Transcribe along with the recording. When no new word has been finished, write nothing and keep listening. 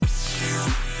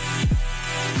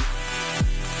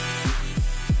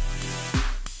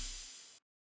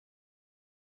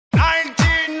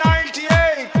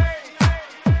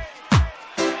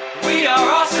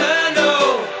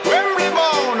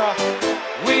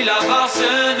love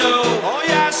Arsenal. Oh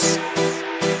yes,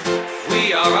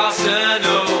 We are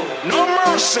Arsenal. no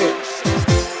mercy.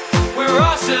 We're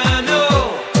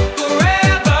Arsenal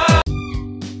forever.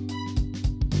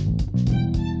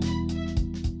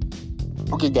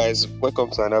 Okay, guys, welcome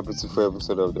to another beautiful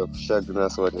episode of the Official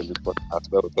Gunners World Daily Podcast,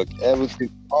 where we talk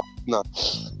everything up now.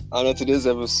 And on today's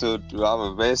episode, we have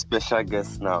a very special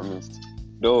guest now.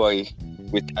 Don't worry,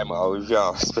 with time I'll reveal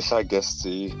our special guest to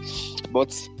you.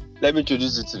 But let me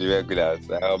introduce you to the regulars.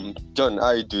 John, how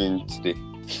are you doing today?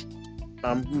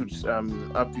 I'm good.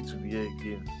 I'm happy to be here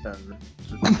again and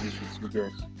to do this with you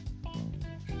guys.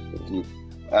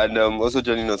 And also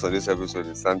joining us on this episode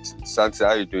is Santi. Santi,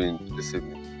 how are you doing this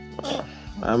evening?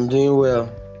 I'm doing well.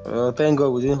 Thank God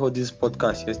we didn't hold this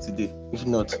podcast yesterday. If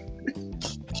not,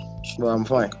 but I'm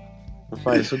fine.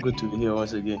 It's so good to be here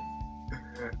once again.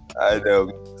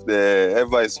 And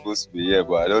Eva is supposed to be here,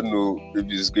 but I don't know.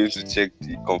 Maybe he's going to check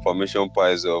the confirmation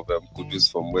price of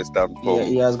Kudus from West Ham. Yeah,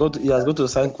 he has got to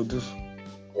sign Kudus.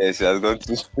 Yes, he has gone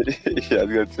to. He has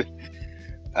got to.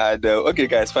 And okay,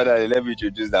 guys, finally, let me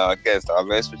introduce our guest, our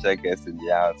very special guest in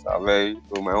the house, my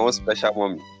own special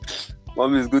mommy.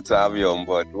 Mommy, it's good to have you on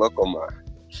board. Welcome, ma.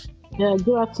 Yeah,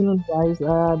 good afternoon, guys.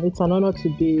 It's an honor to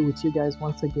be with you guys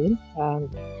once again.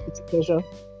 It's a pleasure.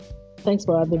 Thanks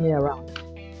for having me around.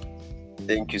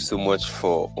 Thank you so much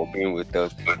for being with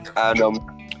us. And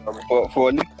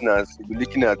for listeners, we'll be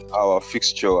looking at our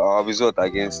fixture, our result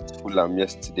against Fulham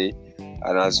yesterday,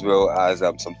 and as well as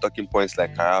some talking points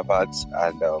like Karabat,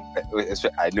 and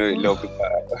I know a lot of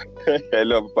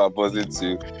people are buzzing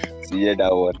to hear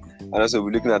that one. And also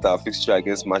we're looking at our fixture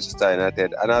against Manchester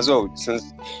United, and as well,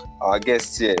 since our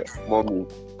guest here, Mommy,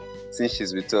 since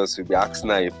she's with us, we'll be asking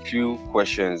her a few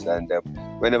questions, and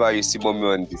whenever you see Mommy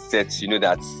on the set, you know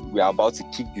that we are about to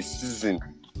kick the season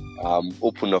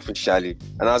open officially.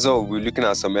 And as well, we're looking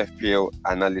at some FPL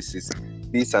analysis.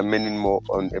 These and many more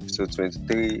on episode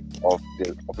 23 of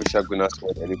the Official Gunners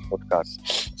World Daily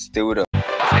Podcast. Stay with us.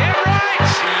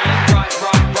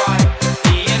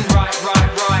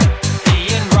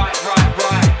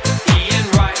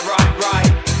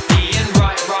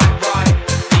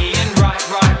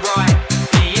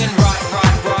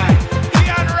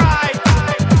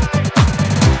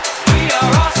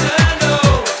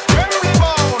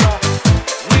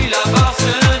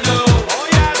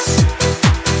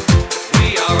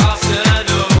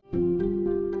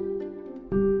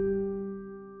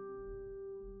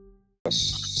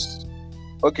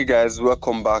 Okay, guys,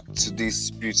 welcome back to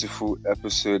this beautiful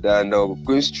episode, and we're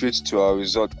going straight to our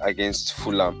result against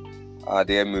Fulham at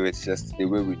the Emirates yesterday,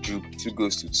 where we drew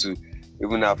 2-2,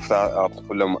 even after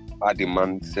Fulham had the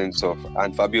man sent off,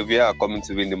 and Fabio Vieira coming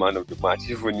to win the man of the match,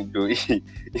 even though he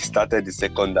started the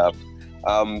second half.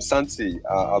 Santi,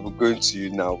 I'll be going to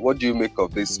you now. What do you make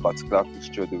of this particular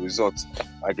fixture, the result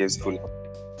against Fulham?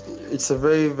 It's a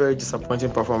very, very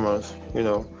disappointing performance.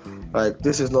 Like,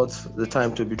 this is not the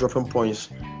time to be dropping points,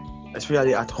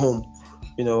 especially at home.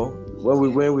 When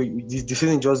the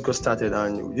season just got started,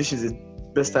 and this is the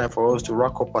best time for us to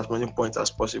rack up as many points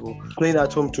as possible. Playing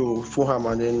at home to Fulham,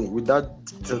 and then with that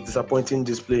disappointing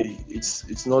display,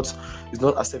 it's not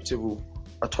acceptable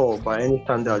at all by any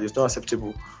standard. It's not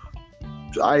acceptable.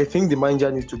 I think the manager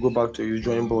needs to go back to his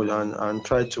drawing board and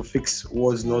try to fix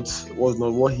what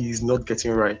he's not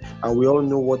getting right, and we all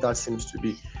know what that seems to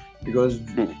be. Because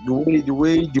the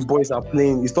way the boys are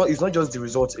playing, it's not just the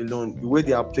results alone. The way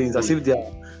they are playing, it's as if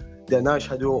they're now a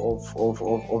shadow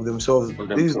of themselves.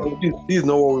 This is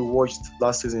not what we watched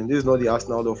last season. This is not the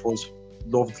Arsenal of us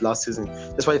loved last season.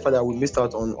 That's why the fact that we missed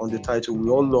out on the title.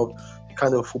 We all loved the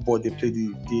kind of football they play,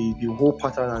 the whole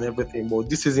pattern and everything.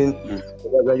 But this season,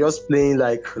 we're just playing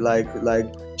like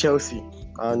Chelsea,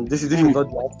 and this is not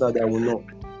the Arsenal that we know.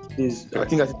 I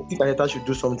think Arteta should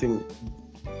do something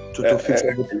to fix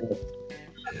everything.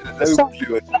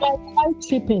 I'll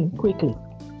chip in quickly.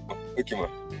 Okay,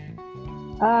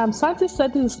 man. Santi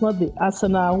said this is not the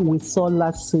Arsenal we saw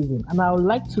last season, and I would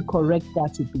like to correct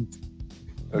that a bit.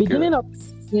 Okay. Beginning of the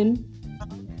season,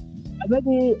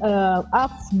 already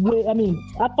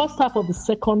first half of the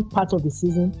second part of the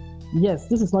season, yes,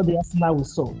 this is not the Arsenal we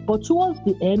saw. But towards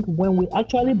the end, when we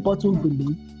actually bottled the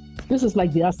lead, this is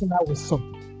like the Arsenal we saw.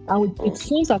 And it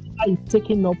seems that it's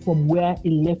taking up from where it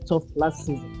left off last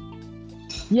season.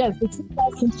 Yes, the team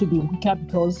seems to be weaker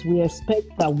because we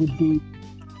expect that with the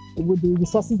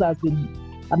resources that have been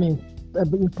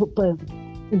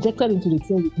injected into the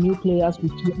team with new players, we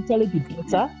should actually be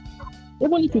better.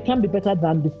 Even if we can be better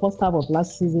than the first half of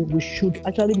last season, we should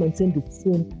actually maintain the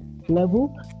same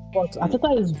level. But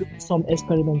Arteta is doing some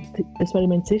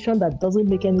experimentation that doesn't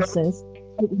make any sense.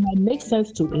 It might make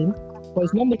sense to him, but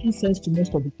it's not making sense to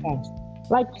most of the times.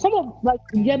 Like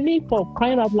Yemi, for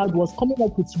crying out loud, was coming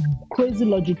up with crazy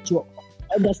logic to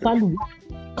understand why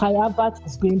Kai Havertz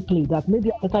is being played. That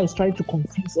maybe Arteta is trying to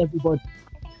confuse everybody,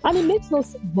 and it makes no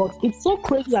sense. But it's so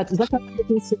crazy that it's actually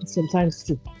making sense sometimes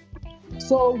too.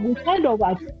 So we kind of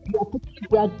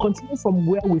we are continuing from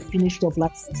where we finished off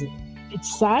last season.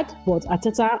 It's sad, but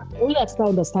only Arteta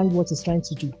understands what he's trying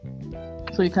to do.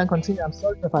 So you can continue. I'm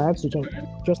sorry if I have to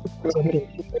just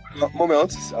Mommy, I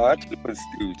actually want to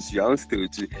stay with you. I want to stay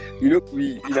with you. You know,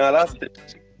 in our last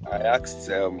episode, I asked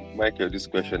Michael this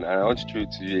question, and I want to throw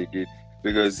it to you again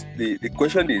because the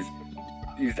question is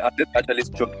Arteta actually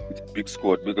struggling with a big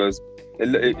squad? Because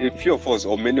a few of us,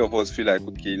 or many of us, feel like,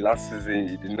 okay, last season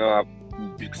he did not have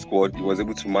a big squad. He was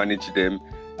able to manage them,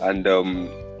 and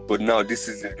but now this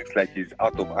season it looks like he's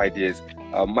out of ideas.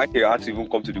 Michael had to even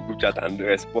come to the group chat and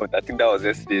respond. I think that was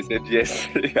yesterday. He said yes,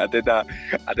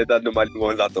 Arteta normally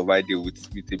runs out of ideas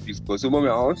with a big squad. So, Mommy,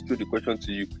 I want to throw the question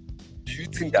to you. Do you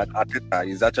think that Arteta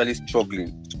is actually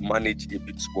struggling to manage a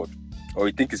big squad, or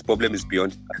you think his problem is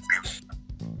beyond that?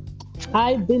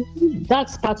 I believe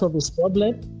that's part of his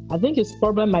problem. I think his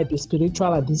problem might be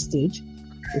spiritual at this stage,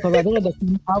 because I don't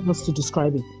understand how else to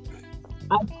describe it.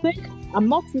 I'm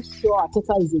not too sure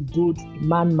Arteta is a good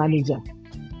man manager.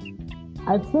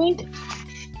 I think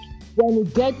when he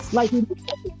gets, like, he looks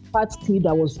like a fat kid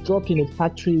that was dropped in a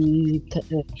factory,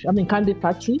 candy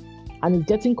factory, and is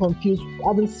getting confused,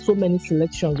 having so many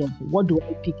selections of what do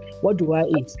I pick, what do I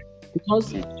eat?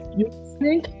 Because you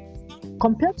think,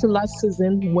 compared to last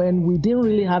season when we didn't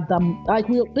really have that, like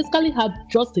we basically had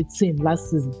just a team last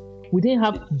season. We didn't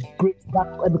have great back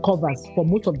covers for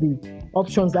most of the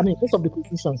options, most of the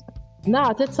positions.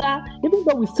 Now, Arteta, even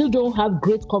though we still don't have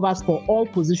great covers for all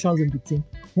positions in the team,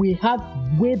 we have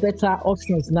way better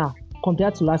options now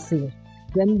compared to last season.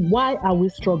 Then why are we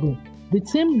struggling? The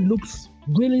team looks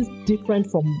really different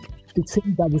from the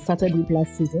team that we started with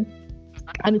last season.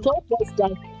 And it all boils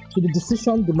down to the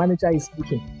decision the manager is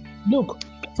making. Look,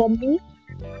 for me,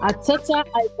 Arteta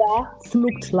either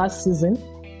fluked last season.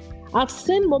 I've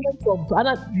seen moments of,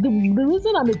 and the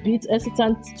reason I'm a bit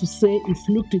hesitant to say he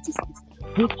fluked it is this.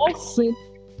 We've all seen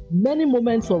many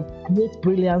moments of great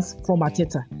brilliance from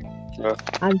Arteta. Yeah.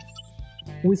 And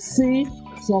we see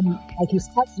some, like you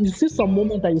see some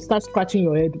moment that you start scratching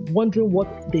your head, wondering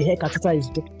what the heck Arteta is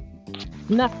doing.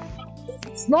 Now,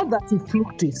 it's not that he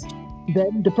fluked it.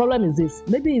 Then the problem is this: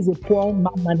 maybe he's a poor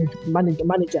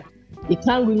manager. He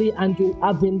can't really handle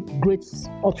having great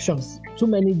options, too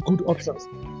many good options.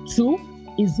 Two,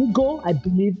 his ego, I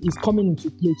believe, is coming into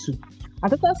play too.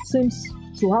 Arteta seems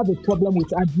to have a problem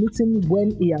with admitting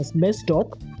when he has messed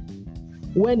up,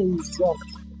 when he is wrong.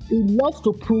 He loves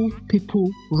to prove people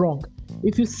wrong.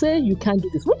 If you say you can't do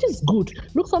this, which is good.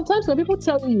 Look, sometimes when people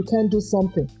tell you can't do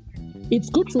something, it's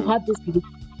good to have this belief.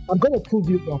 I'm going to prove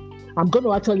you wrong. I'm going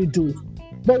to actually do it.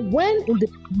 But when in the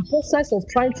process of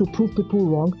trying to prove people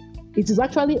wrong, it is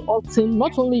actually hurting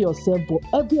not only yourself, but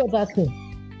every other thing.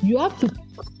 You have to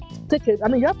take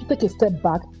a step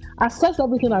back, assess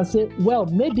everything and say, well,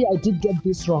 maybe I did get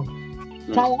this wrong.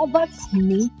 Kai Havertz, to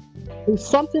me, is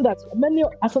something that many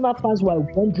Arsenal fans were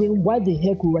wondering why the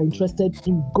heck we were interested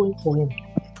in going for him.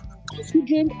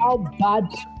 Considering how bad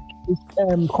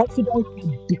his confidence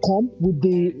had become with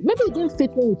maybe he didn't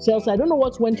fit in with Chelsea. I don't know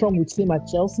what went wrong with him at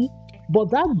Chelsea, but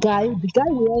the guy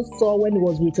we all saw when he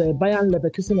was with Bayern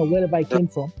Leverkusen or wherever he came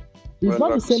from, is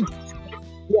not the same.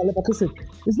 Yeah, Leverkusen.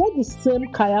 It's not the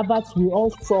same Kai Havertz we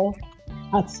all saw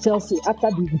at Chelsea after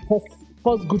the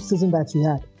first good season that he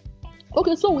had.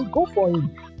 Okay, so we go for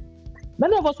him.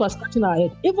 Many of us were scratching our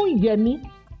head. Even Yemi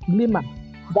Lima,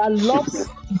 that loves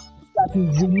that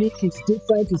is unique, is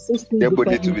different, is system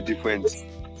different. To be different.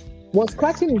 Was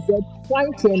scratching his head,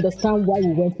 trying to understand why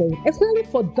we went for him. Especially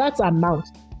for that amount.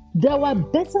 There were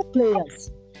better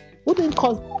players who didn't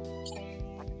cause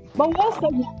that. But once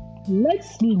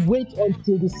let's wait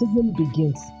until the season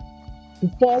begins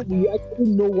before we actually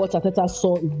know what Arteta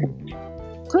saw in him.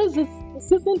 Because the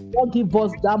season won't give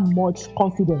us that much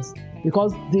confidence.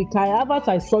 Because the Kai Havertz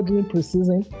I saw during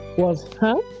preseason was,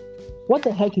 what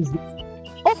the heck is this?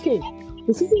 Okay,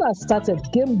 the season has started.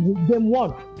 Game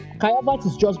one, Kai Havertz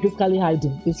is just basically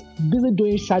hiding. He's busy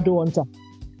doing shadow hunter.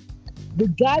 The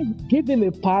guy gave him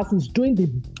a pass. He's doing the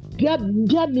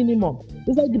bare minimum.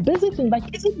 It's like the basic thing. Like,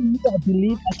 even me, I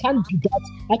believe I can't do that.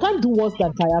 I can't do worse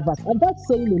than Kai Havertz. And that's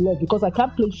saying a lot because I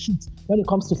can't play shit when it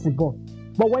comes to football.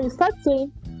 But when you start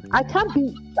saying I can't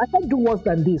do worse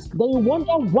than this, then you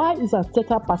wonder why is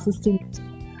Arteta persisting.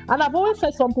 And I've always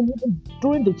said something even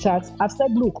during the chat. I've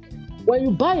said, look, when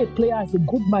you buy a player as a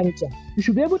good manager, you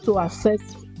should be able to assess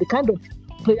the kind of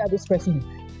player this person is.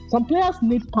 Some players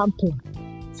need pumping.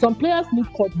 Some players need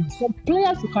cutting. Some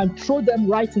players you can throw them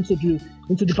right into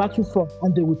the battlefront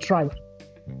and they will try.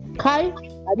 Kai,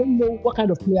 I don't know what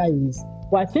kind of player he is,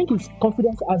 but I think his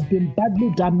confidence has been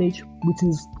badly damaged with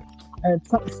his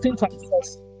stint at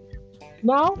first.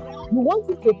 Now, you want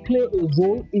him to play a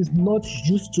role he's not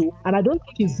used to, and I don't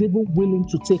think he's even willing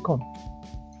to take on.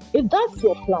 If that's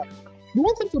your plan, you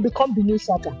want him to become the new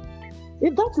Saka.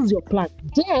 If that is your plan,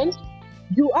 then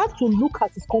you have to look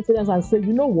at his confidence and say,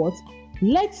 you know what?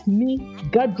 Let me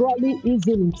gradually ease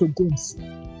him into games.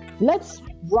 Let's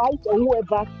Wright or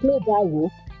whoever play that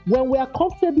role when we are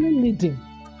comfortably leading,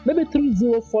 maybe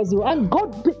 3-0, 4-0, and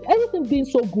God, everything being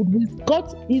so good, we've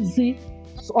got easy,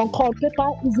 on paper,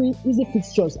 easy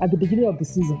fixtures at the beginning of the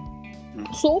season.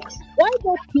 So why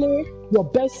not play your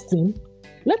best team?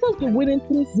 Let us be winning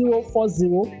 3-0,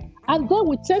 4-0, and then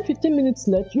with 10-15 minutes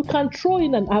left, you can throw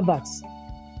in an Havertz.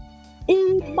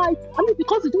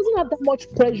 Because he doesn't have that much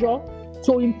pressure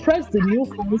to impress the new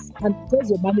fans and impress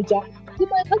your manager, he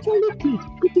might actually click.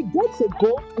 If he gets a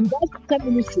goal in that 10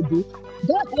 minutes to do,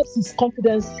 that helps his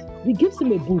confidence. It gives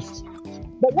him a boost.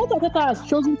 But what Arteta has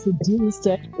chosen to do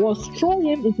instead was throw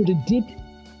him into the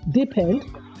deep end.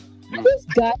 This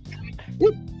guy,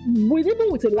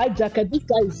 even with a light jacket, this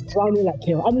guy is drowning like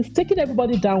hell, and he's taking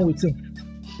everybody down with him.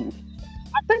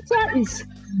 Arteta is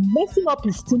messing up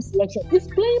his team selection. He's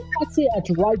playing Partey at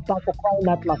right back for crying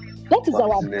out loud. That is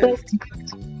our best.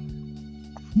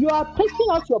 You are taking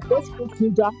out your best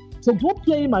midfielder to go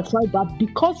play him at right back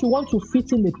because you want to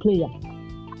fit in a player.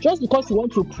 Just because you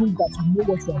want to prove that you know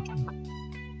what you are doing.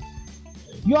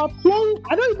 You are playing,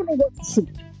 I don't even know what to say.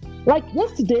 Like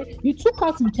yesterday, you took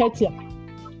out Nketiah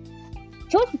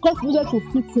just because you needed to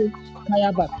fit in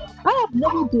Kayaba. I have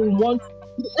never been one.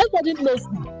 Everybody knows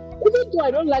me. Even though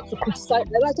I don't like to criticize,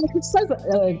 I criticize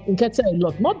Nketiah a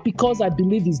lot. Not because I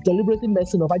believe he's deliberately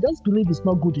messing up. I just believe he's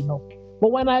not good enough.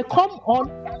 But when I come out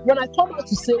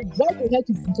to say, why the heck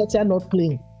is Nketiah not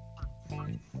playing?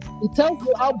 It tells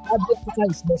you how badly Arteta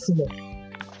is messing up.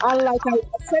 And like I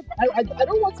said, I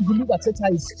don't want to believe that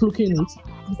Arteta is fluking it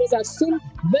because I've seen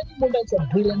many moments of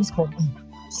brilliance from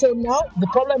him. So now the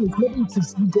problem is maybe it's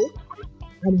his ego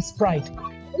and his pride.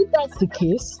 If that's the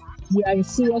case, we are in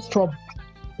serious trouble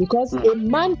because a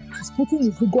man is putting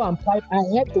his ego and pride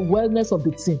ahead the wellness of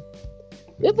the team.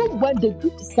 Even when they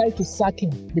did decide to sack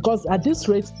him, because at this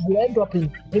rate, you end up in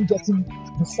him getting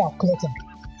the sack later.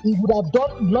 He would have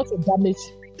done lots of damage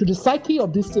to the psyche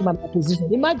of this team and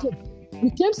opposition. Imagine, we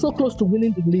came so close to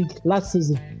winning the league last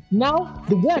season. Now,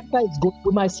 the way Arteta is going,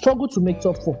 we might struggle to make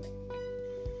top 4.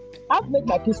 I've made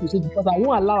my peace with it because I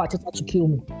won't allow Arteta to kill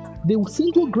me. The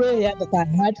single grey hair that I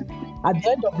had at the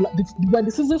end of when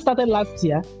the season started last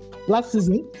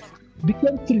season,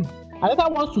 became 3.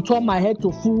 Arteta wants to turn my head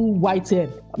to full white hair.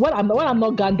 When I'm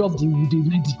not Gandalf the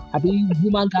lady, I mean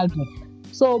human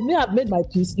Gandalf. So me, I've made my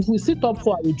peace. If we see top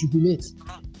 4, I will jubilate.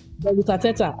 But with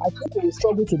Arteta, I think we will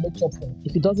struggle to make top 4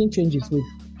 if he doesn't change his way.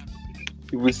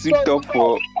 If we see top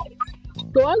 4.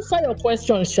 To answer your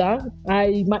question, Sha,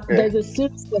 there's a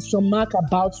serious question mark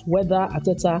about whether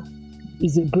Arteta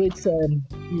is a great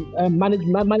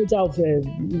manager of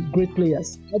great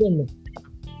players. I don't know.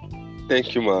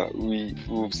 Thank you, ma.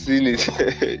 We've seen it.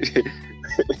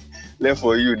 Left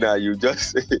for you now. You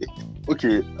just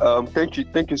okay.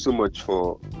 Thank you so much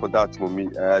for that, Moni.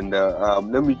 And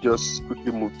let me just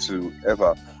quickly move to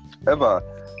Eva. Eva,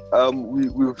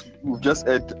 we've just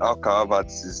heard how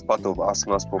Havertz is part of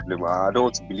Arsenal's problem. I don't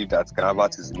want to believe that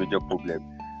Havertz is a major problem.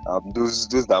 Those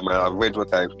that might have read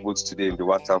what I wrote today in the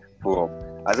WhatsApp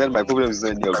forum, I said my problem is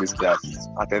not any of these players, it's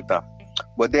Arteta.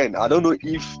 But then I don't know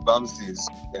if Ramsey is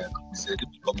really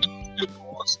becoming a problem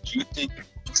for us. Do you think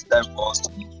it's time for us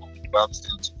to move from Ramsey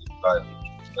to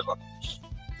Eva?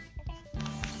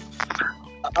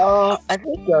 I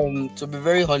think to be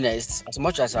very honest, as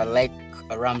much as I like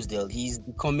Ramsdale, he's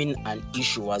becoming an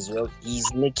issue as well.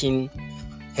 He's making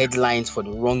headlines for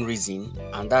the wrong reason,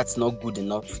 and that's not good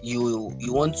enough. You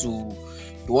want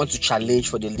to challenge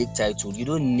for the league title. You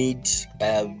don't need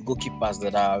goalkeepers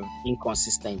that are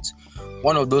inconsistent.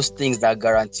 One of those things that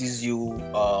guarantees you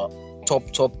top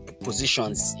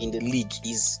positions in the league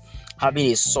is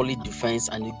having a solid defense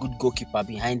and a good goalkeeper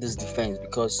behind this defense,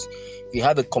 because if you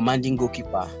have a commanding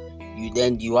goalkeeper,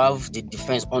 you have the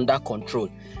defense under control.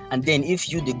 And then if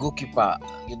you, the goalkeeper,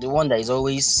 you're the one that is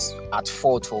always at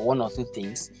fault for one or two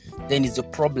things, then it's a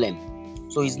problem.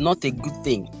 So it's not a good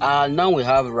thing. Now we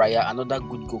have Raya, another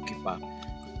good goalkeeper.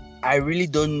 I really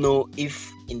don't know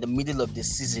if in the middle of the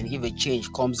season, if a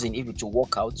change comes in, if it will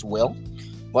work out well.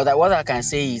 But what I can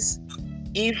say is,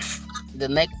 if the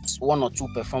next one or two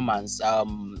performance,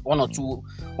 one or two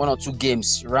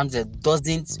games, Ramsdale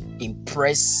doesn't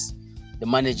impress the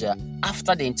manager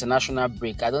after the international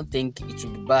break, I don't think it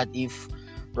would be bad if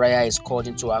Raya is called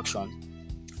into action.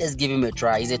 Let's give him a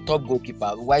try. He's a top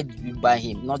goalkeeper. Why do we buy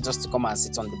him? Not just to come and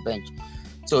sit on the bench.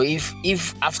 So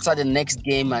if after the next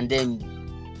game and then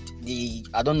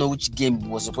I don't know which game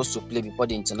was supposed to play before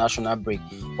the international break,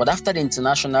 but after the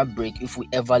international break, if we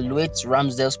evaluate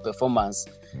Ramsdale's performance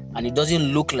and it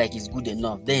doesn't look like he's good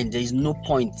enough, then there is no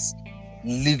point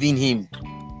leaving him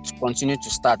to continue to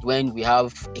start when we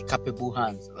have a capable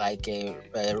hand like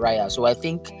Raya. So I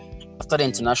think after the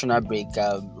international break,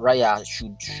 Raya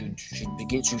should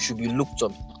be looked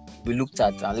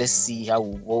at, and let's see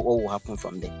what will happen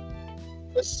from there.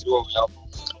 Let's see what will happen.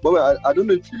 But I don't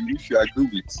know if you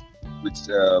agree with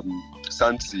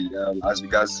Santi as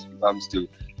regards Ramsdale.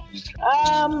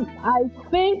 I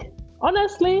think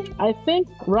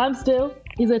Ramsdale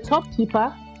is a top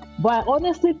keeper, but I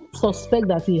honestly suspect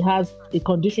that he has a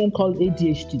condition called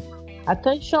ADHD,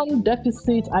 attention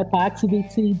deficit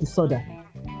hyperactivity disorder,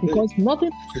 because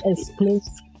nothing else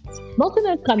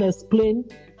can explain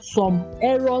some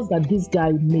errors that this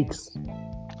guy makes.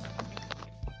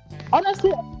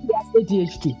 Honestly, I think he has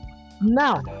ADHD.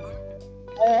 Now,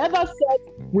 I ever said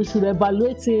we should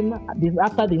evaluate him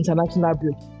after the international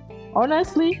break.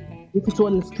 Honestly, if it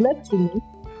was left to me,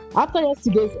 after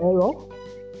yesterday's error,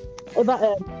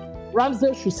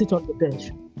 Ramsdale should sit on the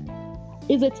bench.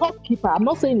 He's a top keeper. I'm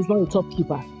not saying he's not a top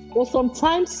keeper, but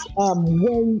sometimes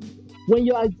when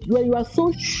you are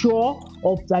so sure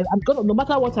of that, no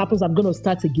matter what happens, I'm gonna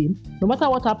start again. No matter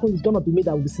what happens, it's gonna be me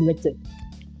that will be selected.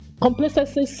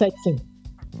 Complacency sets in,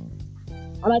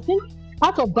 and I think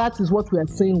part of that is what we are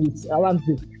saying with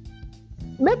Ramsdale.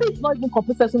 Maybe it's not even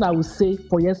complacency, I would say,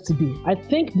 for yesterday. I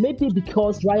think maybe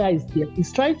because Raya is there,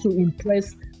 he's trying to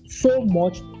impress so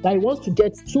much that he wants to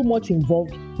get too much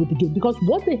involved with the game. Because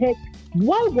what the heck,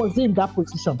 why was he in that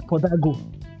position for that goal?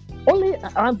 Only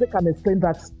Ramsdale can explain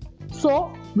that.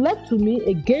 So, left to me,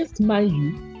 against Man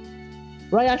U,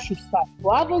 Raya should start. But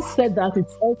I haven't said that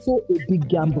it's also a big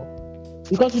gamble.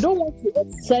 Because you don't want to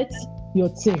upset your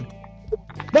team.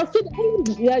 But see, the problem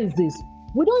here is this.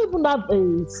 We don't even have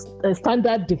a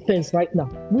standard defense right now.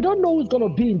 We don't know who's going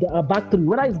to be in the back three,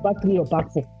 whether it's back three or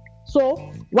back four. So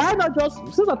why not just,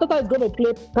 since Ateta is going to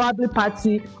play probably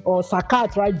Partey or Saka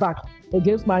at right back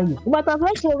against Man U, no matter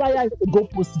how sure Raya is the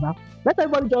goalpost now, let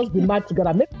everybody just be mad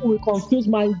together. Maybe we confuse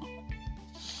Man U.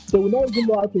 They will not even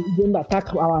know how to even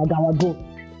attack our goal.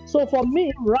 So for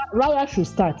me, Raya should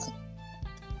start.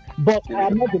 But I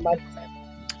am not the man.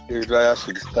 Raya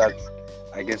should start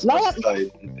against Raya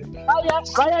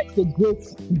is a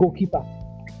great goalkeeper.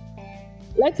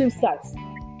 Let him start.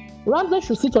 Ramsdale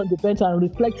should sit on the bench and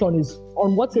reflect on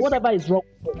whatever is wrong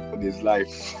in his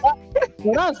life.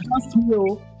 That's just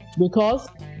me, because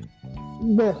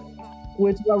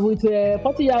with a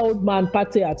 40-year-old man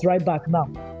Partey at right back now,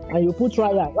 and you put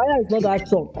Raya is not that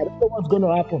strong. I don't know what's going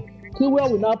to happen. Kiwior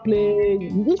will now play.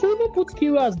 You should even put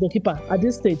Kiwior as the keeper at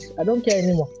this stage. I don't care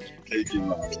anymore. Thank you,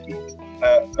 man.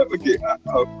 Okay, I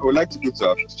would like to go to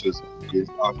our fixtures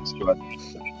against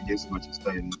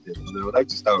Manchester United. And I would like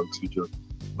to start with you, John.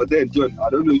 But then, John, I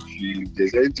don't know if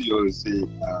there's anything you want to say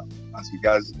as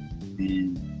regards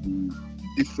the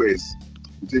difference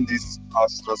between this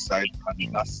Arsenal side and the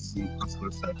last season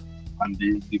Arsenal side, and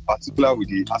the particular with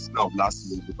the Arsenal of last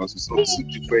season, because we saw two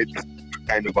different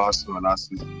kind of Arsenal last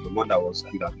season. The one that was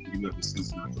good at the beginning of the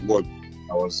season and the one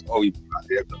that was horrible at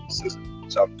the end of the season.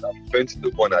 So I'm referring to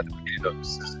the one at the beginning of the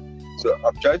season. So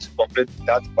I'm trying to compare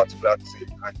that particular thing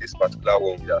and this particular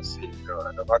one we are seeing,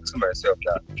 and I'm asking myself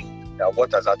that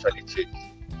what has actually changed,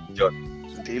 John?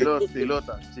 A lot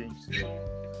has changed,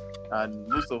 and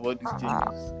most of all these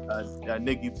changes are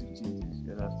negative changes.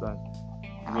 You understand?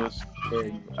 Because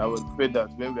I would expect that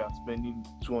when we are spending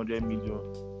 200 million,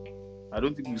 I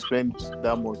don't think we spent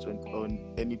that much on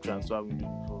any transfer window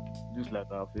before. This is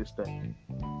like our first time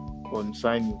on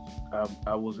signings.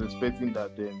 I was expecting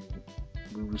that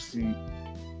we will see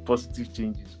positive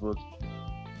changes, but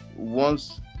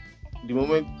the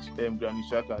moment Granit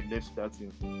Xhaka left that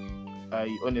team, I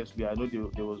know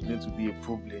there was going to be a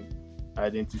problem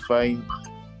identifying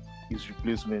his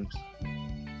replacement.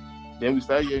 Then we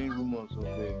started hearing rumors of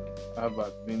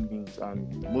Havertz being linked,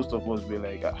 and most of us were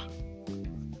like,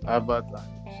 Havertz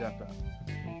and Xhaka,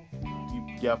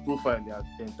 their profile they are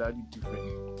entirely different.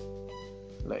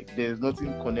 Like, there's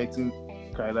nothing connecting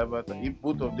Kyle Havertz. If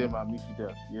both of them are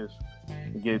midfielders, yes,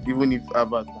 even if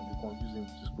Havertz can be confusing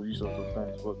with his position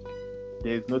sometimes, but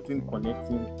there's nothing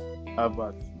connecting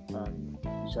Havertz and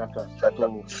Xhaka at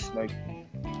all. Like,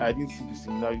 I didn't see the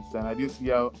similarities, and I didn't see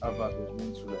how Havertz was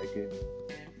going to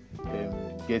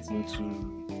get into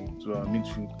our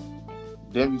midfield.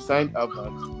 Then we signed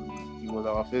Havertz. It was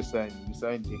our first sign. We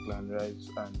signed Declan Rice,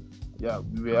 and yeah,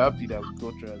 we were happy that we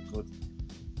got Rice, but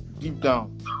deep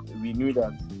down we knew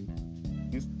that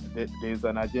there's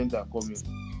an agenda coming.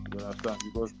 You understand?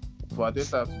 Because for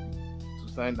Arteta to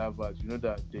sign Havertz, you know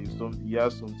that he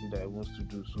has something that he wants to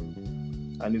do. So,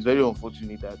 and it's very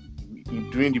unfortunate that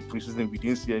during the preseason we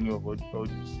didn't see any of all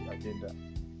this agenda.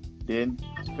 Then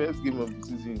first game of the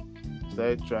season,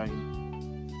 started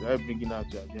bringing out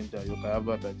the agenda, your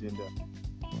Havertz agenda.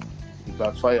 It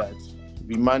backfired.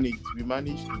 We managed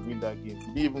to win that game. We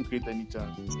didn't even create any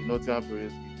chance in Nottingham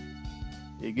Forest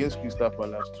against Crystal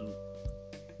Palace too.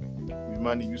 We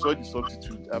managed. We saw the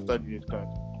substitute after the red card.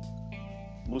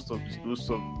 Most of those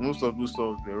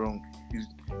subs were wrong.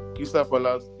 Crystal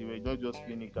Palace, they were not just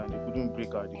clinical and they couldn't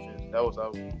break our defense. That was how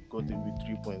we got away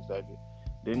 3 points that day.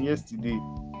 Then yesterday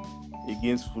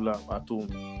against Fulham at home,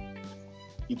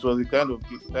 it was the type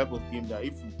of game that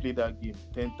if we play that game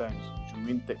 10 times,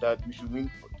 we should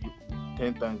win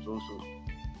 10 times also.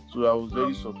 So I was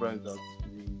very surprised that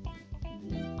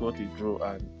we got a draw,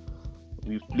 and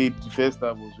we played. The first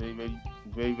half was very, very,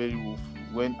 very, very woeful.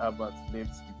 When Havertz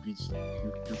left the pitch,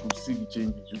 you could see the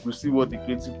changes. You could see what a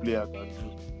creative player can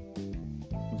do.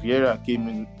 Vieira came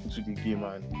into the game,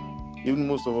 and even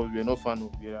most of us were not fan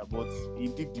of Vieira, but he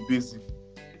did the basic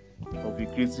of a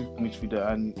creative midfielder,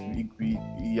 and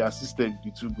he assisted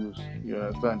the 2 goals. You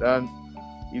understand? And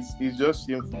it's just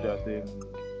shameful that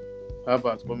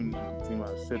Havertz coming into the team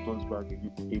has set us back a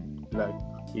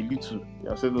little. He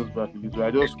has set us back a little.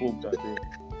 I just hope that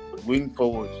going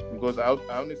forward, because I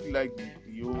honestly like the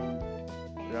whole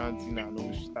ranting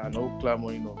and all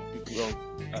clamoring of people of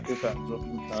Arteta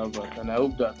dropping Havertz, and I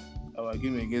hope that our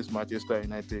game against Manchester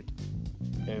United,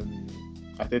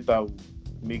 Arteta will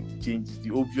make the changes,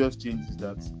 the obvious changes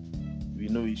that we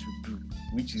know he should do,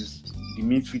 which is the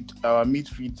midfield. Our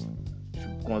midfield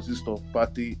should consist of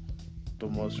Partey,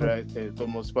 Thomas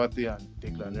Partey, and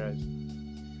Declan Rice.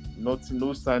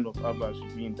 No sign of Havertz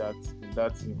should be in that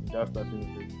starting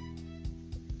line.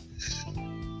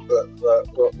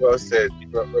 Well said.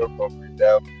 Eva,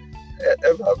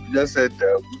 you just said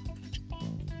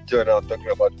John, I'm talking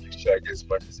about the fixture against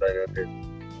Manchester United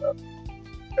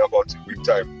about a week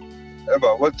time.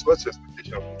 Eva, what's your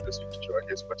expectation from this fixture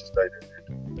against Manchester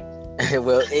United?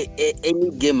 Well, any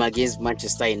game against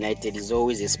Manchester United is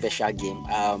always a special game.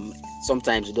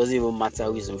 Sometimes it doesn't even matter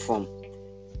who is in form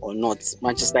or not.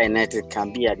 Manchester United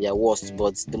can be at their worst,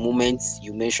 but the moment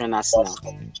you mention Arsenal,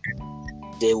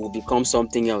 they will become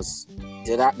something else.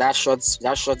 That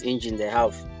short engine they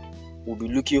have will be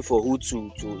looking for who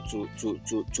to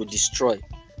destroy.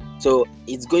 So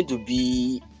it's going to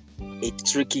be a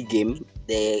tricky game.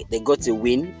 They got a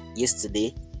win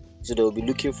yesterday, so they will be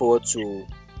looking forward to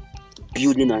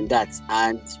building on that.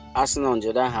 And Arsenal, on the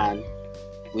other hand,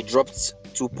 we dropped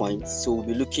 2 points, so we'll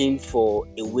be looking for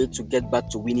a way to get back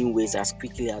to winning ways as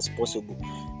quickly as possible.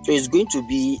 So it's going to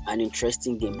be an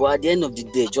interesting game. But at the end of the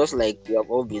day, just like we have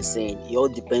all been saying, it all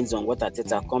depends on what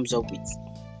Arteta comes up with.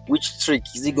 Which trick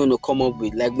is he going to come up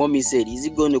with? Like Mommy said, is he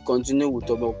going to continue with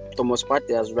Thomas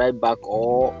Partey as right back,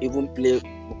 or even play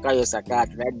Bukayo Saka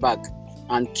at right back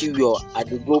and Kiwior at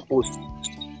the goalpost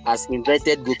as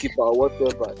inverted goalkeeper or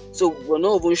whatever? So we're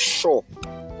not even sure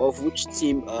of which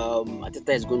team Arteta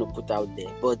is going to put out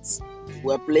there. But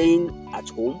we're playing at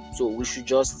home, so we should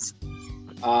just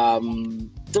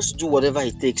do whatever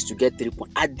it takes to get 3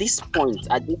 points. At this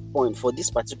point, for this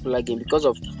particular game, because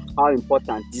of how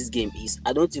important this game is,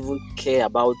 I don't even care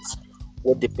about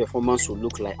what the performance will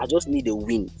look like. I just need a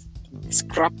win.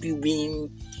 Scrappy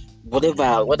win,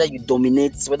 whatever, whether you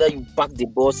dominate, whether you back the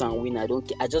boss and win, I don't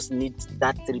care. I just need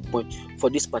that 3 points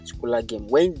for this particular game.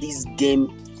 When this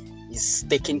game is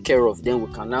taken care of, then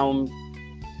we can now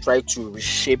try to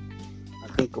reshape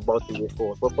and think about the way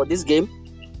forward. But for this game,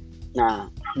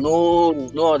 no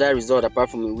other result apart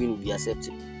from a win will be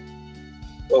accepted.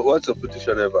 Well, what's your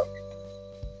prediction, Eva?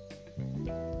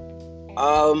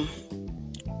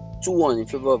 2-1 in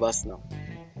favor of Arsenal.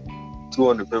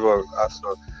 2-1 in favor of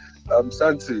Arsenal.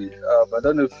 Santi, I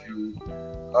don't know if you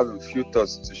have a few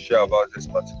thoughts to share about this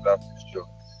particular fixture.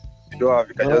 If you don't have,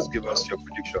 you can just give us your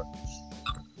prediction.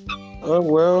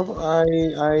 Well, I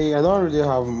don't really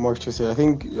have much to say. I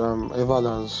think Evan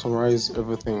has summarized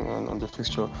everything on the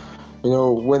fixture.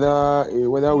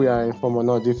 Whether we are in form or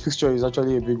not, the fixture is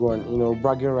actually a big one.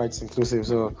 Bragging rights inclusive.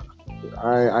 So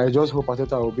I just hope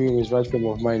Arteta will be in his right frame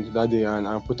of mind that day and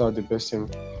put out the best team.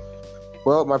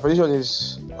 Well, my prediction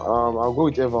is I'll go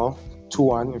with Evan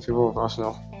 2-1 in favor of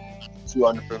Arsenal. 2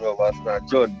 in favor of Arsenal.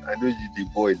 John, I know you the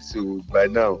boy, so by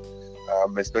now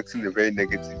I'm expecting a very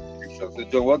negative prediction. So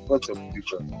John, what's your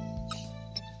prediction?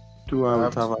 2-1 I with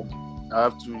have Harvard. I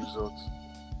have two results.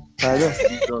 I know.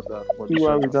 Results are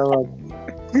 2-1 with conditional.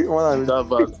 Harvard. 1 with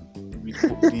Harvard,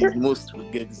 the most we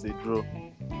get is a draw.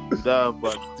 That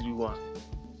about 3-1.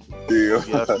 Yeah. The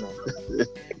Arsenal.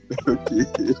 Okay.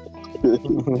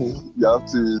 You have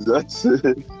to results.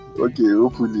 Okay,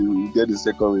 hopefully we get the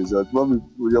second result. Mommy,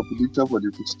 your prediction for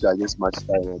the fixture against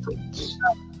Manchester United?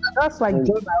 That's like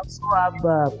John. I also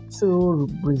have two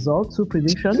results, two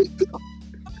predictions.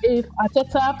 If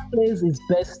Arteta plays his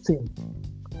best team,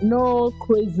 no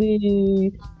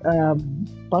crazy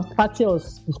party or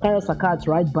Bukayo Saka at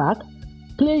right back,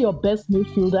 play your best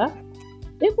midfielder.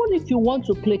 Even if you want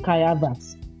to play Kai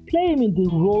Havertz, play him in the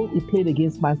role he played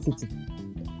against Man City.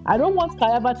 I don't want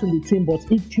Kai Havertz in the team, but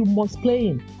if you must play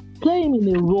him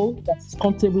in a role that's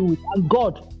comfortable with. And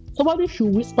God, somebody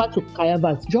should whisper to Kai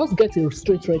Havertz, just get a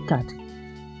straight red card.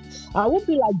 I won't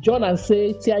be like John and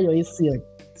say, tear your ACL.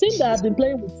 Since that I've been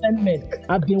playing with 10 men,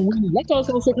 I've been winning. Let us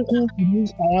also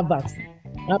use Kai Havertz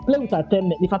and play with our 10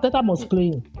 men. If Arteta must play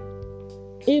him.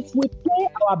 If we play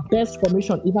our best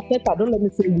formation, if Arteta, don't let me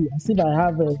say we, as if I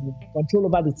have control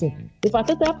over the team. If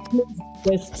Arteta plays the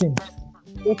best team,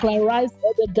 Declan Rice,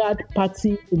 Odegaard,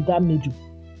 Partey in that middle.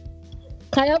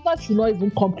 Kai Havertz should not even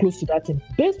come close to that team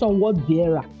based on what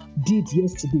Vieira did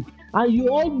yesterday. And you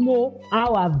all know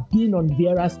how I've been on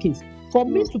Vieira's case. For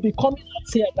me to be coming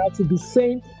out here now to be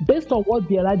saying, based on what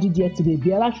Vieira did yesterday,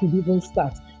 Vieira should even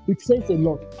start. It says a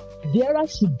lot. Vieira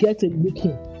should get a look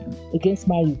in against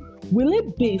Man U. Will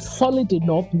it be solid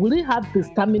enough? Will he have the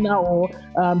stamina or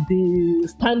the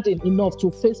standing enough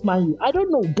to face Man U? I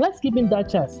don't know. Let's give him that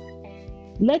chance.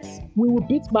 We will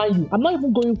beat Man U. I'm not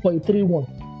even going for a 3-1.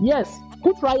 Yes,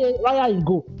 put Raya in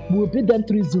goal. We will beat them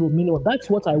 3-0 minimum. That's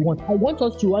what I want. I want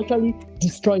us to actually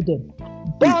destroy them.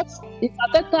 But if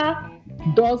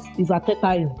Arteta does his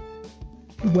Arteta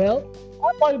in, well,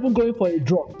 I'm not even going for a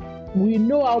draw. We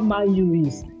know how Man U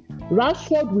is.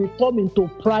 Rashford will come into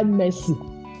prime Messi.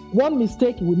 One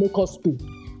mistake will make us pay.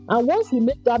 And once we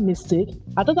make that mistake,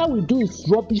 Arteta will do his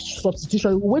rubbish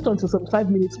substitution. We'll wait until 75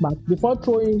 minutes mark before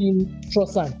throwing in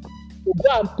Trossard. We'll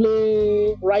go and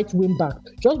play right wing back.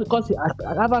 Just because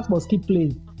Havertz must keep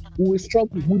playing, we will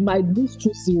struggle. We might lose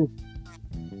 2-0.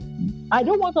 I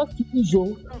don't want us to lose,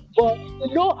 but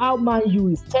you know how Man U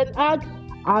is. Ten Hag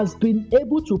has been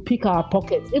able to pick our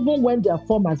pockets even when their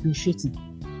form has been shitty,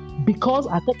 because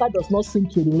Arteta does not seem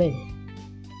to learn.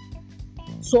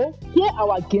 So, play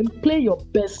our game, play your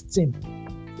best team.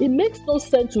 It makes no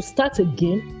sense to start a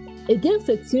game against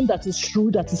a team that is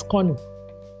shrewd, that is cunning,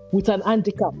 with an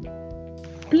handicap.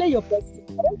 Play your best team.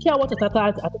 I don't care what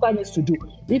Arteta needs to do.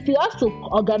 If he has to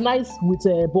organize with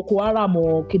Boko Haram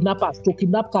or kidnappers to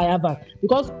kidnap Kai Havertz,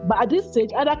 because at this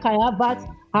stage, either Kai Havertz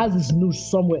has his news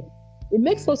somewhere. It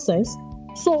makes no sense.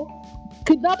 So,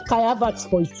 kidnap Kai Havertz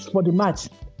for the match.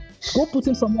 Go put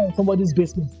him somewhere in somebody's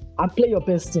basement and play your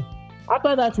best team.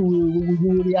 After that, we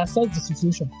will reassess the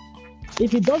situation.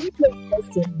 If he doesn't play his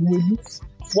best team, we will lose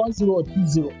 1-0 or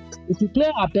 2-0. If we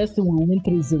play our best team, we will win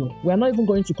 3-0. We are not even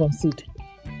going to concede.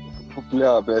 If we play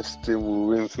our best team, we will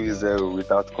win 3-0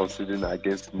 without conceding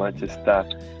against Manchester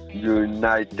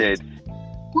United.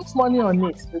 Put money on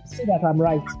it. Let's see that I'm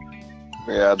right.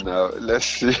 Yeah, now let's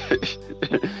see.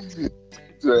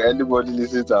 So anybody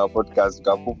listening to our podcast, you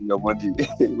can put your money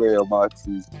where your mouth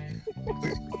is.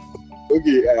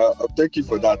 Okay, thank you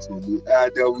for that, Moni.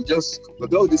 And we just,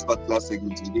 although this particular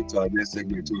segment, we go to our next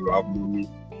segment where we have Moni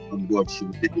on board. She'll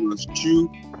be taking us through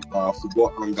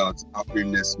football Hangout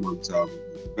happening next month.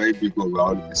 Very big one, we're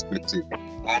all expecting.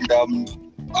 And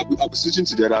I'll be switching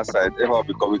to the other side. Emma will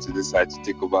be coming to this side to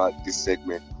take over this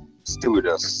segment. Stay with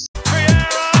us.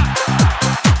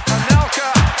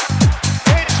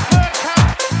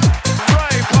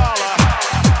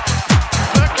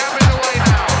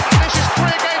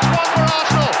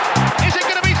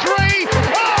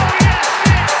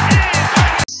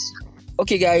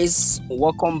 Okay, guys,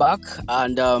 welcome back,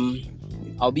 and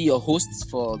I'll be your host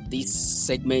for this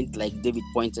segment, like David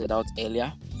pointed out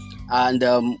earlier. And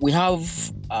we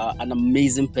have an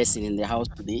amazing person in the house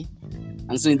today.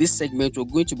 And so in this segment, we're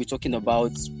going to be talking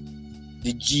about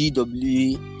the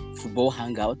GW Football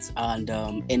Hangout and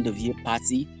end of year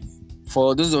party.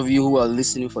 For those of you who are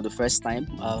listening for the first time,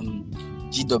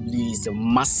 GW is a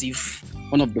massive,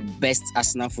 one of the best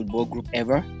Arsenal football group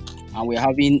ever. And we're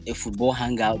having a football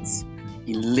hangout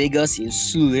in Lagos, in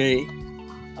Surrey,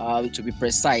 to be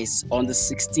precise, on the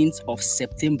 16th of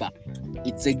September.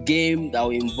 It's a game that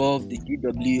will involve the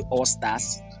GW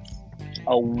All-Stars,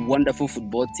 a wonderful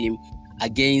football team,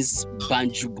 against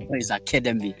Banjo Boys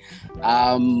Academy.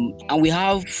 And we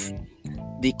have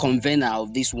the convener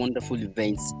of this wonderful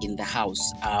event in the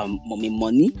house,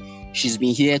 Moni. She's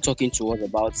been here talking to us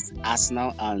about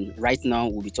Arsenal, and right now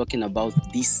we'll be talking about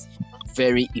this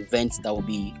very event that will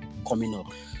be coming up.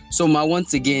 So, Ma,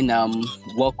 once again,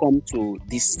 welcome to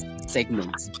this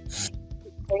segment.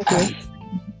 Thank you.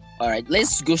 All right,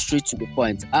 let's go straight to the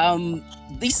point.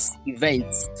 This event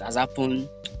has happened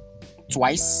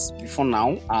twice before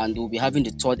now, and we'll be having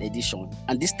the third edition.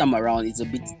 And this time around, it's a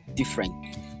bit different.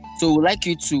 So we'd like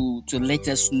you to let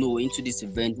us know into this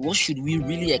event, what should we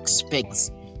really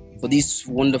expect for this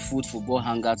wonderful football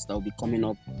hangouts that will be coming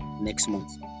up next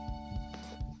month?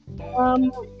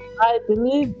 I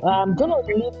believe I'm gonna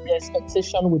leave the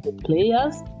expectation with the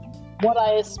players. What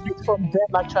I expect from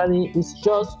them actually is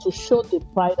just to show the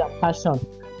pride and passion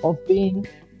of being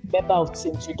member of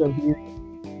Team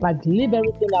GW. Like, leave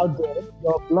everything out there,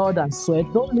 your blood and sweat.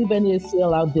 Don't leave any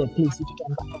ACL out there, please.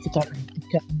 If you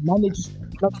can manage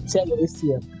not to tear your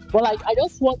ACL. But like, I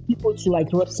just want people to like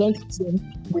represent the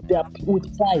team with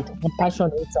pride and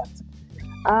passion intact.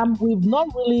 We've not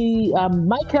really.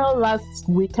 Michael last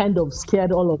week kind of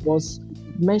scared all of us,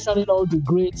 mentioning all the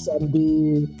greats and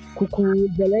the Kuku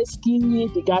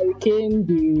Zelensky, the Gary Kane,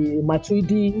 the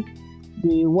Matuidi,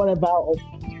 the whatever of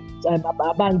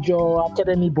Abanjo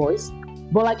Academy boys.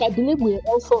 But like, I believe we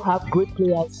also have great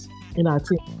players in our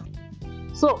team.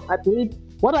 So I believe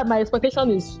my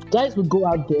expectation is, guys will go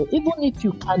out there, even if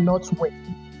you cannot win,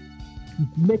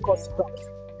 make us proud.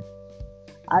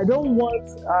 I don't want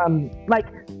like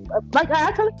I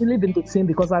actually believe in the team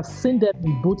because I've seen them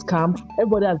in boot camp.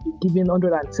 Everybody has been giving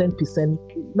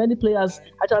 110%. Many players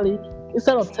actually,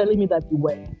 instead of telling me that they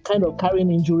were kind of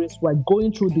carrying injuries, were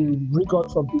going through the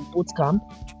rigors of the boot camp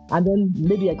and then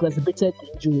maybe exacerbated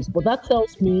the injuries. But that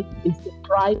tells me it's the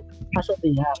pride and passion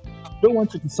they have. Don't want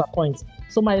to disappoint.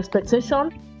 So my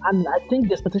expectation, and I think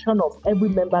the expectation of every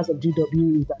members of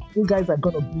GW, is that you guys are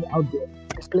going to be out there,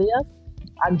 the players,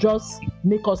 and just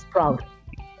make us proud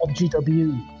of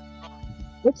GW.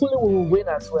 Hopefully we will win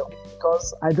as well,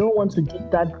 because I don't want to give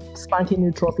that spanking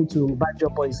new trophy to Banjo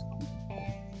Boys.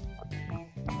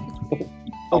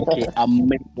 Okay,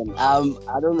 amazing.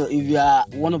 I don't know if you are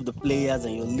one of the players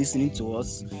and you're listening to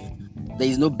us. There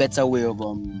is no better way of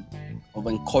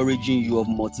encouraging you, of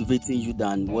motivating you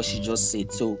than what she just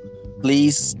said. So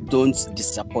please don't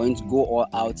disappoint. Go all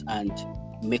out and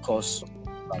make us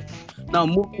proud. Now,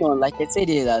 moving on, like I said,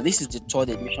 this is the third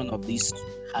edition of this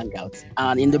Hangout.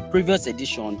 And in the previous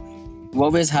edition, we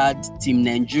always had Team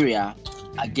Nigeria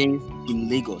against Team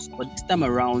Lagos. But this time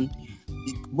around,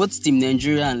 both Team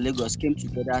Nigeria and Lagos came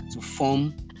together to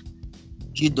form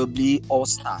GW All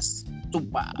Stars. So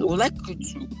I would like you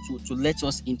to let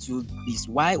us into this.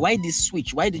 Why this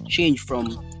switch? Why the change from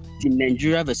Team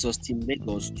Nigeria versus Team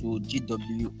Lagos to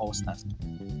GW All Stars?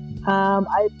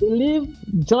 I believe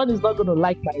John is not going to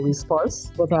like my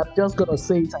response, but I'm just going to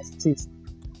say it as it is.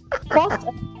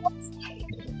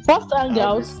 First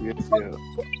hangout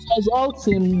was all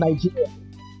Team Nigeria.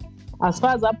 As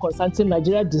far as I'm concerned, Team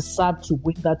Nigeria deserved to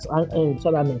win that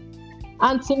tournament.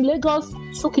 And Team Lagos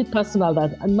took it personal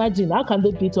that, imagine, how can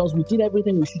they beat us? We did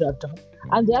everything we should have done.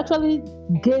 And they actually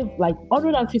gave like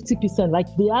 150%, like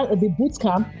the boot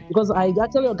camp, because I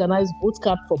actually organized boot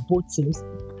camp for both teams.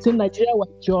 Team Nigeria were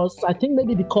just, I think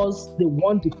maybe because they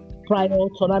won the prior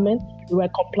tournament, they were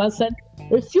complacent.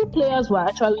 A few players were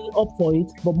actually up for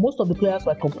it, but most of the players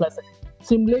were complacent.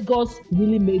 Team Lagos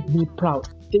really made me proud.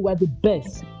 They were the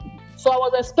best. So I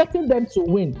was expecting them to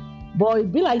win. But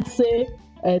it'd be like, say,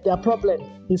 their problem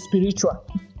is spiritual.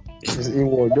 It's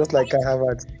inward, just like I have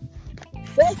had.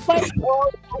 Despite all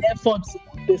the efforts,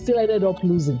 they still ended up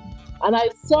losing. And I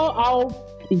saw how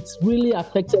it really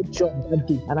affected John that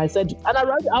day. And I said, and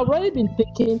I've already been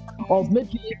thinking of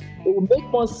maybe it would make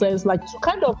more sense, like to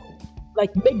kind of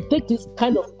like take this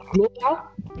kind of global.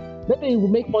 Maybe it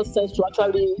would make more sense to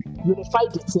actually unify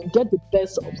the team, get the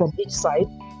best from each side,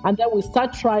 and then we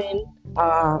start trying.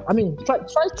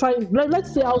 Trying.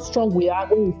 Let's see how strong we are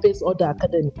when we face other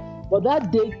academy. But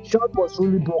that day, John was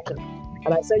really broken.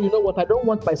 And I said, you know what, I don't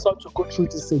want my son to go through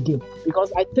this again.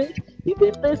 Because I think if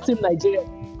they face Team Nigeria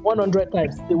 100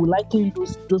 times, they will likely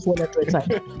lose those 100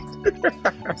 times.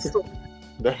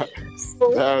 That's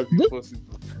possible.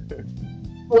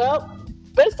 Well,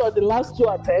 based on the last two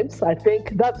attempts, I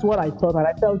think that's what I thought. And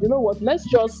I felt, you know what, let's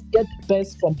just get the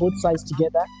best from both sides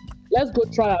together. Let's go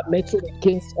try our mettle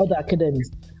against other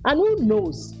academies. And who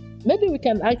knows, maybe we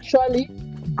can actually,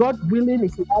 God willing,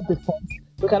 if we have the funds,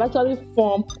 we can actually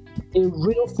form a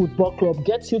real football club,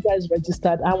 get you guys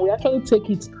registered, and we actually take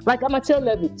it, like amateur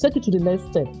level, take it to the next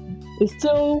step. It's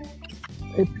still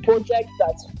a project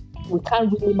that we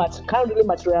can't really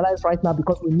materialize right now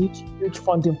because we need huge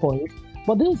funding for it.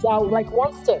 But this is our like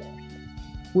one step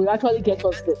will actually get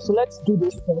us there. So let's do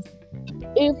this first.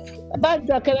 If that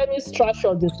the academy's trash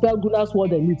on the spell Gunas what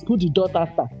they need, put the dot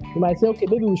after. You might say, okay,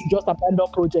 maybe we should just abandon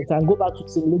project and go back to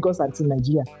Team Lagos and Team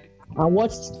Nigeria and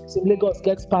watch Team Lagos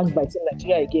get spanked by Team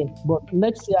Nigeria again. But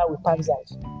let's see how it pans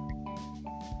out.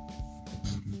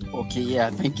 Okay, yeah,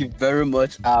 thank you very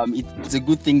much. It's a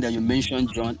good thing that you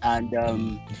mentioned John, and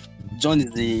John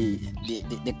is the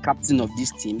captain of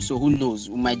this team. So who knows?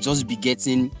 We might just be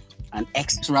getting an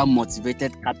extra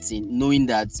motivated captain, knowing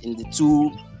that in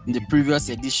the previous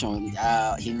edition,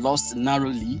 he lost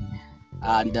narrowly,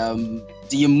 and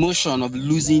the emotion of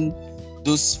losing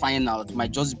those finals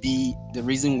might just be the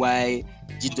reason why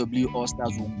GW All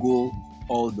Stars will go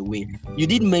all the way. You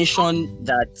did mention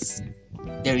that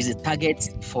there is a target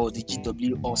for the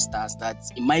GW All Stars, that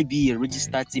it might be a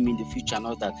registered team in the future and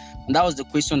all that. And that was the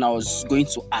question I was going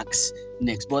to ask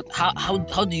next. But how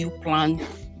do you plan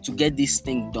to get this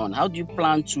thing done? How do you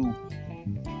plan to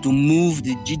move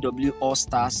the GW All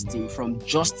Stars team from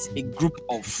just a group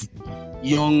of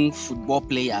young football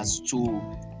players to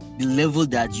the level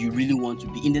that you really want to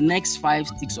be in the next 5,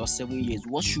 6, or 7 years?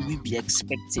 What should we be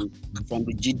expecting from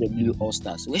the GW All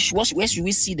Stars? Where should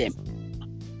we see them?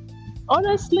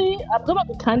 Honestly, I'm gonna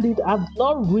be candid. I've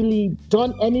not really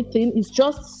done anything. It's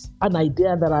just an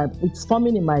idea that it's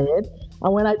forming in my head.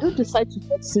 And when I do decide to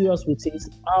get serious with it,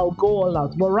 I'll go all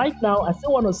out. But right now, I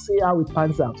still want to see how it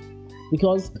pans out,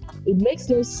 because it makes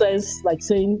no sense like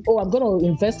saying, "Oh, I'm gonna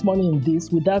invest money in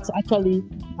this," without actually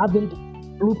having the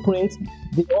blueprint,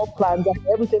 the all planned out,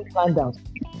 everything planned out.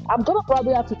 I'm gonna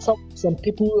probably have to talk to some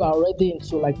people who are already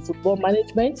into like football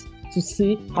management to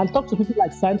see, and talk to people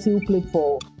like Santi who played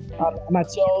for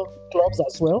amateur clubs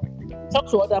as well. Talk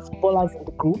to other footballers in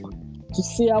the group to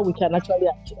see how we can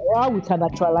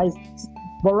actualize this.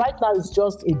 But right now, it's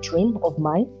just a dream of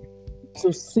mine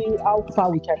to see how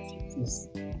far we can take this.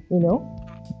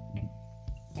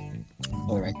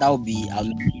 All right, that would be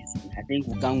amazing. I think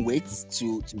we can't wait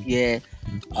to hear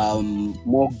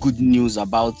more good news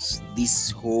about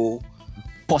this whole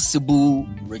possible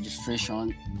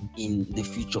registration in the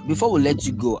future. Before we let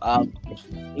you go, a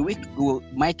week ago,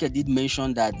 Michael did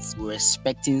mention that we're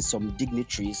expecting some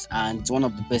dignitaries, and one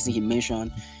of the person he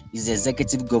mentioned is the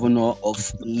executive governor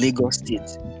of Lagos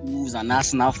State, who's an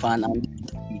Arsenal fan and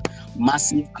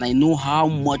massive. And I know how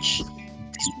much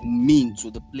this will mean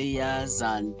to the players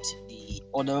and the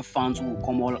other fans who will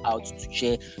come all out to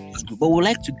cheer this group. But we'd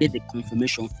like to get the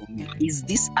confirmation from you. Is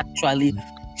this actually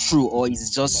true, or is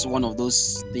it just one of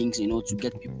those things, to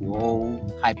get people all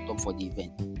hyped up for the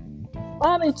event?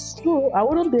 It's true. I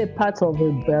wouldn't be a part of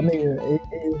a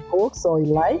hoax or a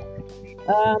lie.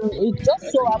 It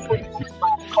just so happened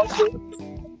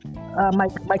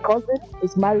that my cousin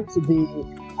is married to the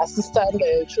assistant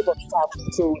chief of staff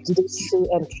to Jide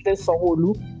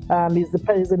Sanwo-Olu. He's the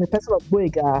person of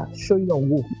Boyega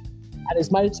Shoyonwo, and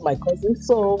is married to my cousin.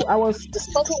 So I was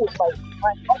discussing with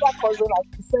my other cousin,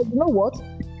 and he said, "You know what?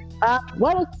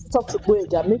 Why don't you talk to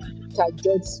Boyega? Maybe we can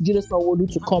get Jide Sanwo-Olu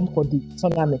to come for the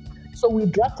tournament." So we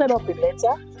drafted up a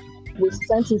letter. We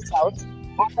sent it out.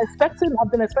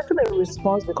 I've been expecting a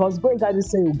response, because Boyega did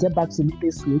say he'll get back to me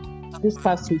this week. This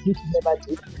past week, he never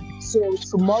did. So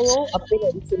tomorrow, I'm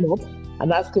going to hit him up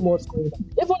and ask him what's going on.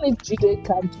 Even if Jide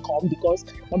can't come, because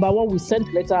number one, we sent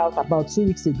a letter out about 2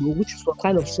 weeks ago, which was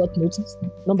kind of short notice.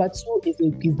 Number two is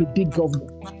the big governor.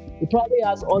 He probably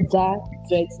has other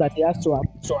events that he has to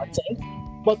attend.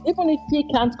 But even if he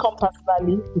can't come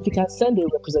personally, if he can send a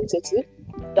representative,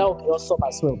 that would be awesome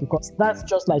as well, because that's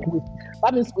just like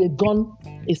that means we've gone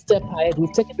a step ahead.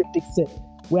 We've taken the big step.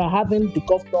 We are having the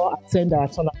governor attend our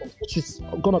tournament, which is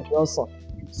going to be awesome.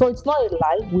 So it's not a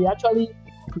lie. We actually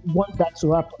want that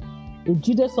to happen. If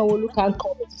Jide Sanwo-Olu can't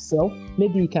come himself,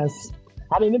 maybe he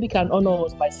can honor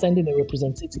us by sending a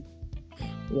representative.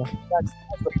 Yeah, that's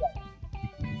the plan.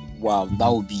 Wow,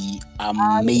 that would be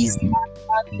amazing.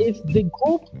 And if the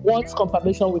group wants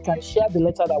confirmation, we can share the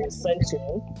letter that was sent to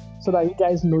him, so that you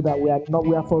guys know that we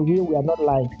are for real, we are not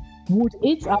lying. Would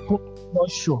it happen? Not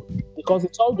sure, because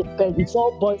it all depends. It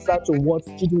all boils down to what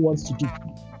Jide wants to do.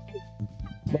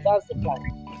 But that's the plan.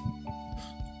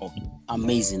 Okay.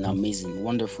 Amazing,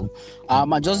 wonderful.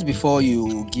 Just before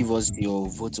you give us your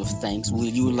vote of thanks, will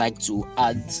you like to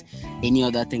add any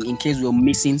other thing in case we're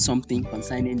missing something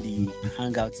concerning the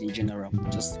Hangouts in general?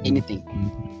 Just anything.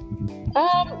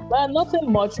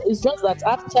 Nothing much. It's just that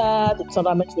after the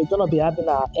tournament, we're gonna be having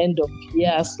our end of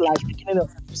year / beginning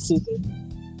of season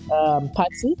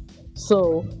party.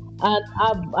 So And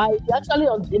I actually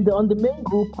on the main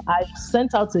group I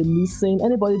sent out a list saying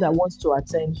anybody that wants to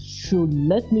attend should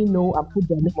let me know and put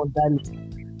their name on that list.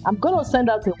 I'm gonna send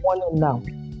out a warning now.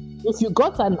 If you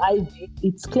got an ID,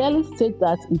 it clearly states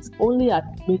that it only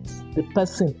admits the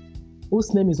person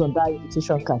whose name is on that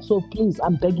invitation card. So please,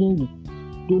 I'm begging you,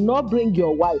 do not bring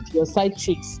your wife, your side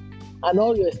chicks, and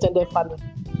all your extended family.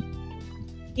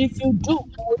 If you do,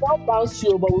 we will not bounce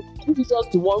you, but we'll give you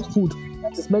just the one food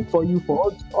that is meant for you,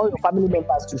 for all your family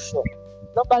members to share.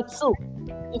 Number 2,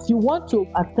 if you want to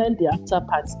attend the after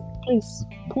party, please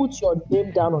put your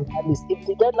name down on that list. If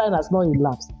the deadline has not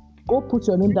elapsed, go put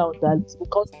your name down on that list,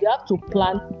 because we have to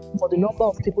plan for the number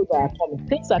of people that are coming.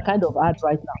 Things are kind of hard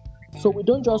right now. So we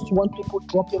don't just want people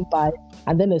dropping by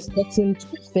and then expecting to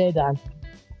be fed. And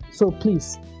so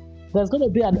please, there's going to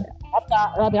be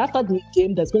after the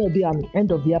game, there's going to be an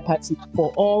end of year party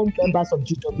for all members of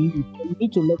GWE. You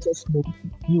need to let us know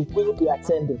you will be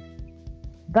attending.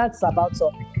 That's about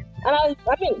all. And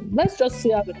I mean, let's just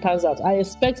see how it pans out. I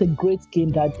expect a great game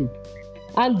that day.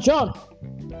 And John,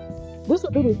 this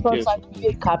will be the third time you be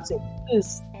a captain.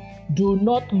 Please do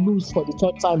not lose for the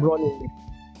third time running.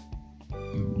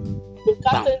 The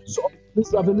captain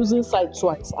of a losing side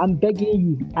twice. I'm begging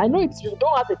you. I know you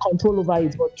don't have the control over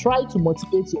it, but try to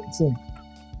motivate your team.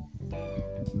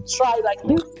 Try, like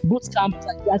this boot camp.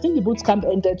 I think the boot camp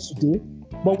ended today,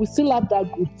 but we still have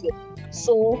that good team.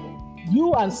 So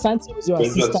you and Santi with your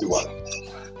assistant,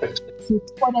 do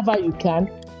whatever you can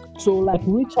to like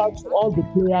reach out to all the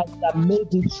players that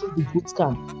made it through the boot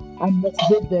camp and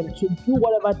motivate them to do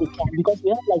whatever they can, because we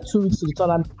have like 2 weeks to the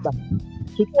tournament.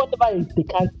 To do whatever they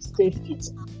can to stay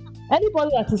fit.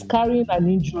 Anybody that is carrying an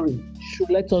injury should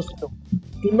let us know.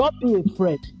 Do not be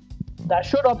afraid. That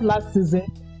showed up last season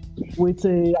with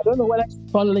a, I don't know whether it's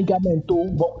torn ligament or,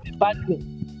 but with a bad knee.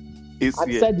 And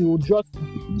said he would just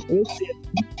ACL.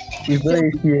 It's not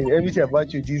ACL. Everything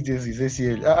about you these days is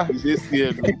ACL. It's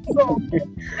ACL.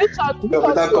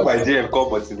 Don't come by J and come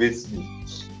motivate me.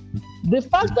 The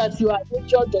fact that you are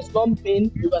injured does not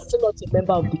mean you are still not a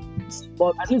member of the team.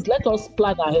 But at least let us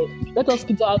plan ahead. Let us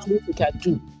figure out what we can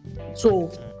do.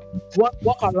 So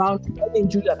walk around any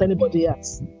injury that anybody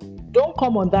has. Don't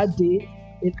come on that day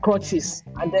in crutches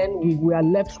and then we are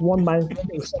left one man.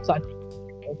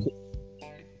 Okay.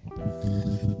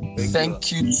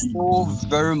 Thank you so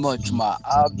very much, Ma.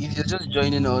 If you're just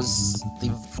joining us,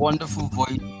 the wonderful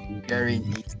voice you're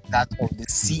hearing is that of the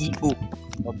CEO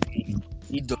of the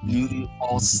EWE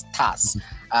All Stars,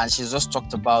 and she's just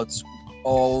talked about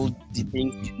all the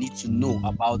things you need to know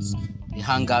about the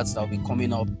Hangouts that will be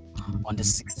coming up on the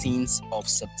 16th of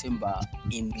September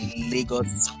in Lagos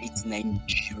State,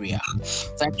 Nigeria.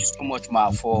 Thank you so much,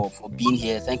 Ma, for being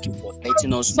here. Thank you for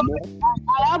letting us know.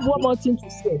 I have one more thing to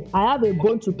say. I have a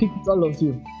bone to pick with all of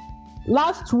you.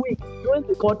 Last week, during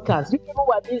the podcast, you people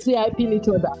were busy hyping each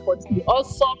other for the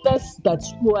awesomeness that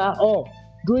you were all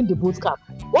during the boot camp.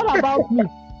 What about me?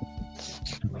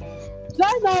 Did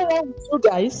I know wrong with you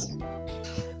guys?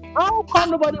 How come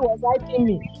nobody was hyping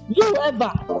me? You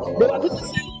ever? They were busy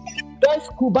saying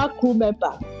best back crew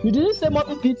member. You didn't say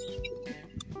Moni beat you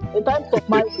in terms of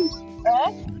my age.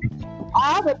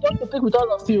 I have a point to pick with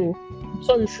all of you,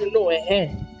 so you should know.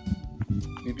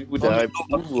 The people that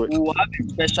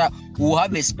We'll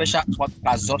have a special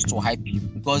podcast just to hype you,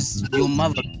 because you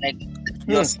marvel, like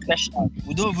you're special.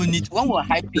 We don't even need, when we're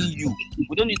hyping you,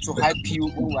 we don't need to hype you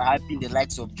when we're hyping the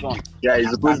likes of John. Yeah, it's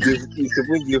supposed to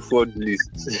be for the list.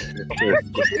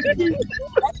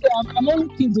 I'm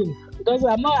only kidding, because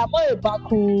I'm not a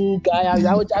Baku guy.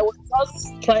 I was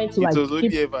just trying to like. It was only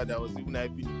Eva that was even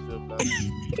hyping himself last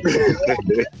week.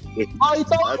 Oh,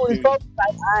 it's all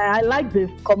like I like the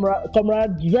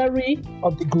camaraderie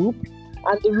of the group,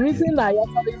 and the reason I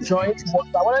actually joined was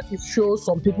I wanted to show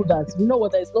some people that, you know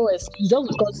what, there's no excuse. Just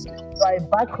because you're a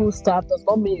backroom staff does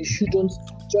not mean you shouldn't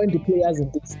join the players in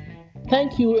this.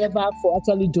 Thank you, Eva, for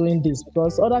actually doing this,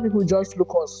 because other people just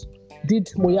look us.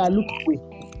 Did Moya look away?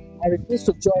 I refused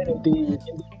to join in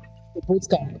the boot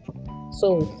camp.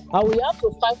 So I will have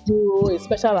to find you a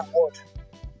special award.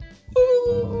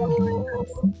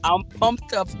 I'm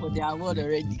pumped up for the award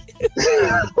already.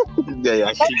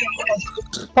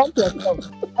 Pump yourself.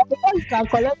 And before you can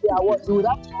collect the award, you would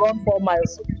have to run 4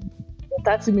 miles in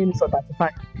 30 minutes or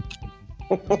 35.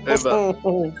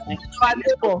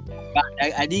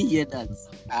 I didn't hear that.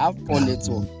 I have poor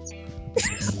network.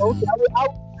 Okay,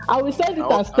 I will send it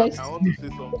as text. I want to say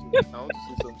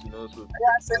something also.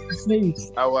 Yeah,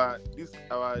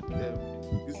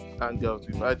 This hangout,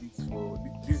 we've had it for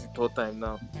this is the third time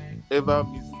now. Ever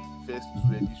missed first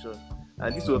 2 edition,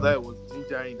 and this was I was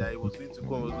gingering that he was going to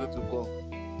come.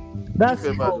 That's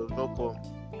if ever does not come,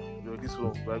 Bro, this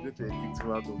one, we're going to evict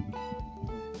him out of.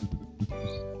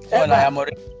 Well, I am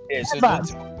already there, so Emma.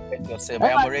 don't get yourself. I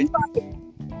am already.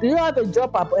 Do you have a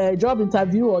job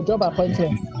interview or job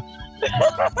appointment?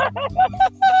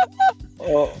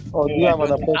 Or do you have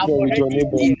an appointment with your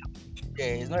neighbor? Yeah,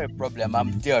 it's not a problem.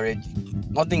 I'm there already.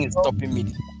 Nothing is stopping me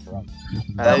this time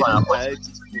around. I had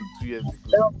this thing 2 years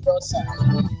ago.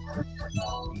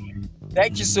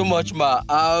 Thank you so much, Ma.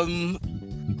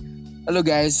 Hello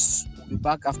guys. We'll be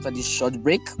back after this short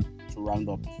break to round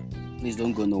up. Please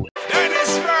don't go nowhere.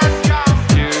 Dennis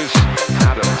Bergkamp. Hughes,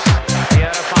 Adams.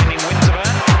 Here finding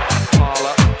Winterburn.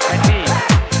 Marler. Petit.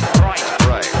 Right.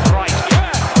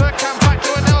 Yeah. Bergkamp back to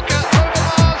Anelka. Over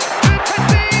Mars. To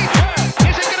Petit.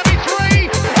 Is it going to be 3?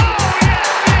 Oh,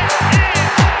 yes,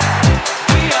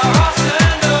 We are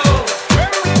Arsenal.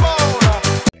 Very bold.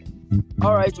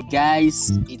 All right, guys,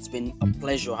 it's been a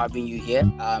pleasure having you here.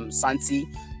 Santi,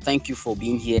 thank you for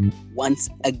being here once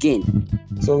again.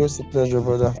 It's always a pleasure,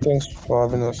 brother. Thanks for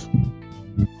having us.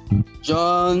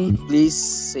 John, please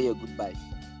say your goodbye.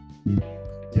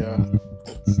 Yeah,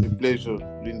 it's a pleasure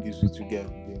doing this with you guys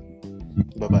again.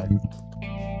 Bye-bye.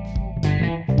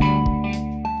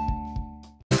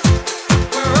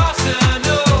 We're Arsenal.